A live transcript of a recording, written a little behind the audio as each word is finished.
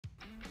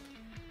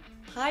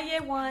Hi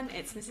Year 1,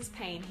 it's Mrs.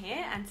 Payne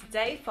here, and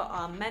today for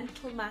our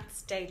mental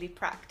maths daily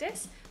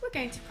practice, we're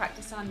going to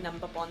practice our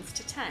number bonds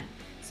to 10.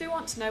 So we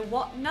want to know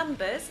what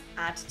numbers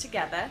add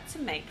together to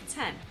make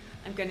 10.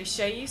 I'm going to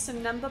show you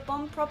some number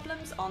bond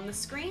problems on the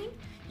screen.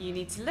 You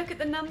need to look at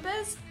the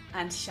numbers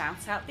and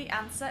shout out the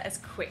answer as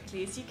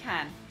quickly as you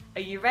can.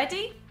 Are you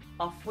ready?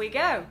 Off we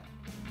go!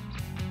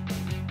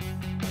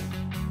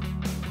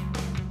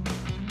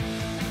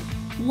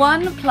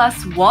 1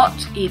 plus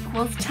what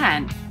equals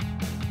 10?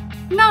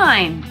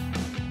 9.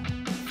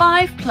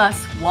 5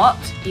 plus what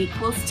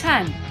equals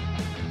 10?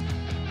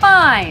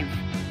 5.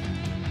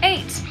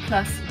 8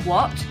 plus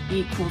what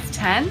equals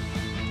 10?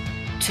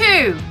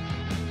 2.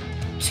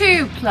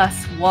 2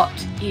 plus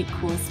what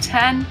equals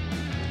 10?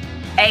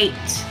 8.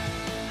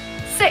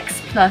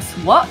 6 plus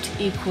what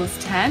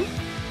equals 10?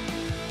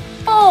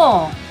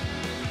 4.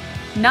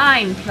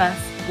 9 plus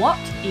what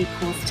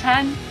equals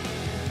 10?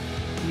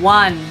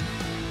 1.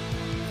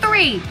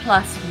 3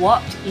 plus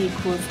what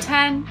equals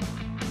 10?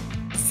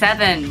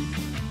 7.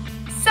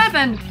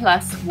 7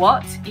 plus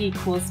what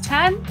equals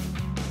 10?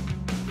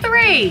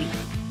 3.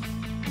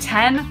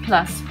 10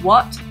 plus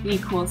what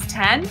equals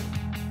 10?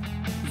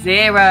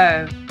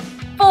 0.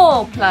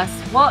 4 plus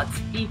what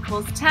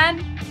equals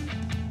 10?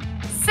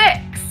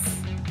 6.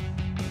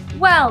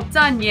 Well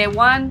done, Year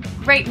 1.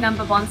 Great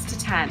number bonds to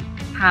 10.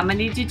 How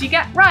many did you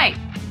get right?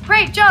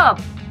 Great job!